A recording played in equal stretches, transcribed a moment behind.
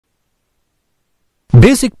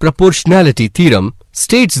Basic Proportionality Theorem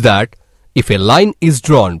states that if a line is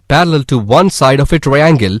drawn parallel to one side of a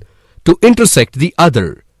triangle to intersect the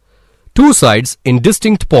other, two sides in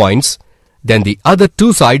distinct points, then the other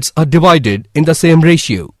two sides are divided in the same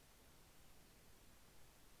ratio.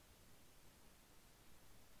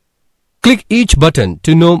 Click each button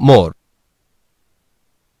to know more.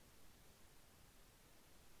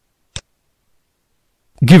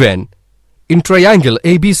 Given, in triangle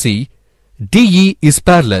ABC, DE is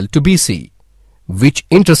parallel to BC, which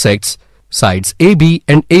intersects sides AB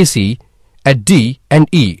and AC at D and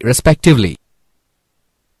E respectively.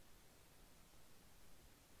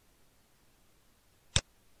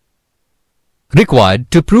 Required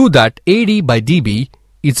to prove that AD by DB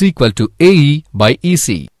is equal to AE by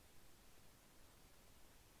EC.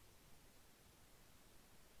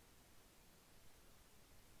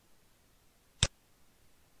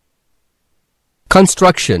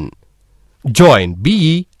 Construction. Join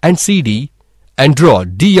BE and CD and draw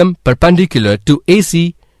DM perpendicular to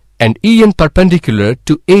AC and EN perpendicular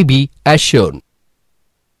to AB as shown.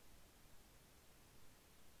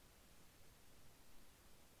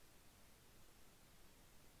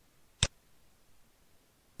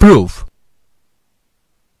 Proof.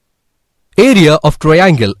 Area of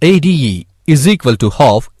triangle ADE is equal to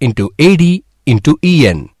half into AD into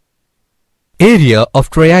EN. Area of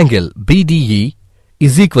triangle BDE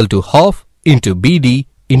is equal to half into BD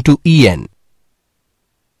into EN.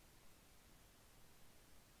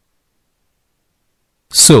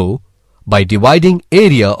 So, by dividing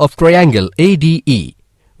area of triangle ADE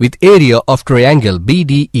with area of triangle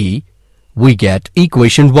BDE, we get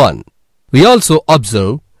equation 1. We also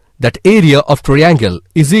observe that area of triangle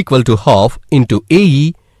is equal to half into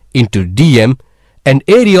AE into DM and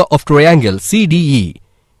area of triangle CDE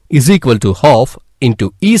is equal to half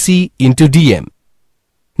into EC into DM.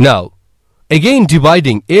 Now, again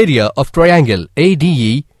dividing area of triangle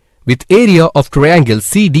ADE with area of triangle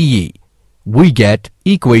CDE, we get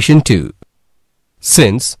equation 2.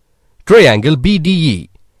 Since triangle BDE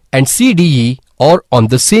and CDE are on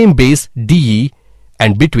the same base DE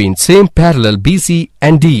and between same parallel BC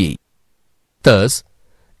and DE, thus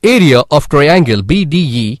area of triangle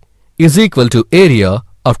BDE is equal to area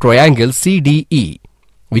of triangle CDE,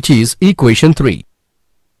 which is equation 3.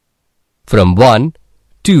 From 1,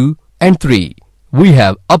 2 and 3, we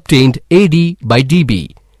have obtained AD by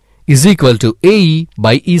DB is equal to AE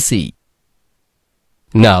by EC.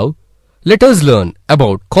 Now, let us learn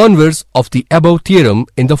about converse of the above theorem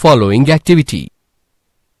in the following activity.